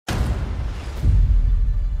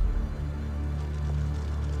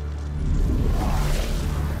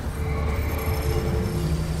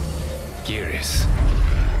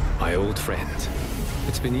old friend.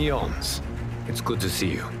 It's been eons. It's good to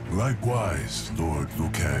see you. Likewise, Lord Liu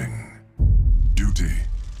Kang. Duty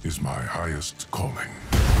is my highest calling.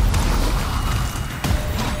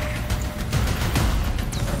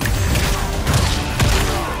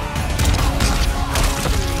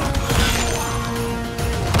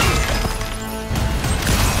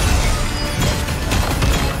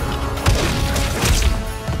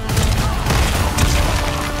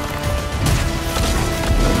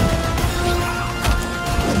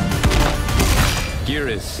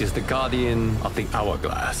 Usheres is the guardian of the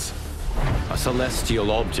hourglass, a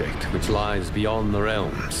celestial object which lies beyond the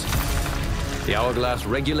realms. The hourglass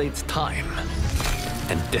regulates time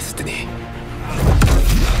and destiny.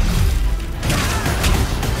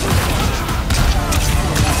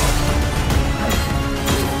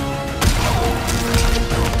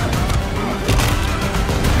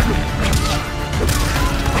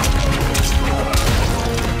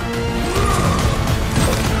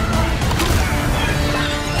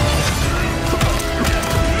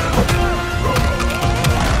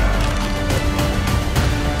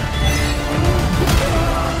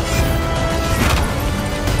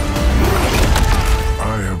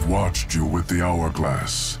 Watched you with the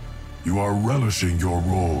hourglass. You are relishing your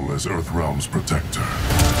role as Earthrealm's protector.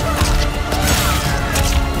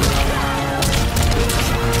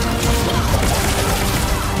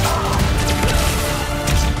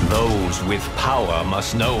 Those with power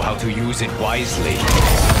must know how to use it wisely.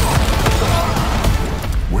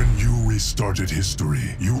 When you restarted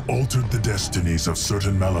history, you altered the destinies of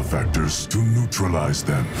certain malefactors to neutralize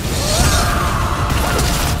them.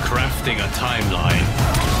 Crafting a timeline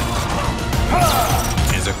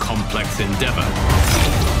is a complex endeavor.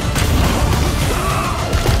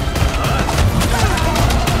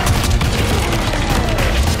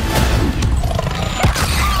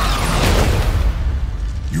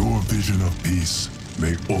 Your vision of peace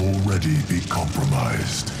may already be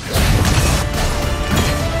compromised.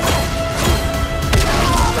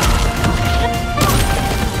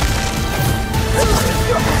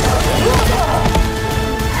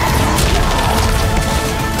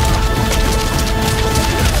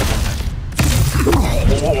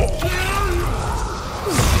 Oh!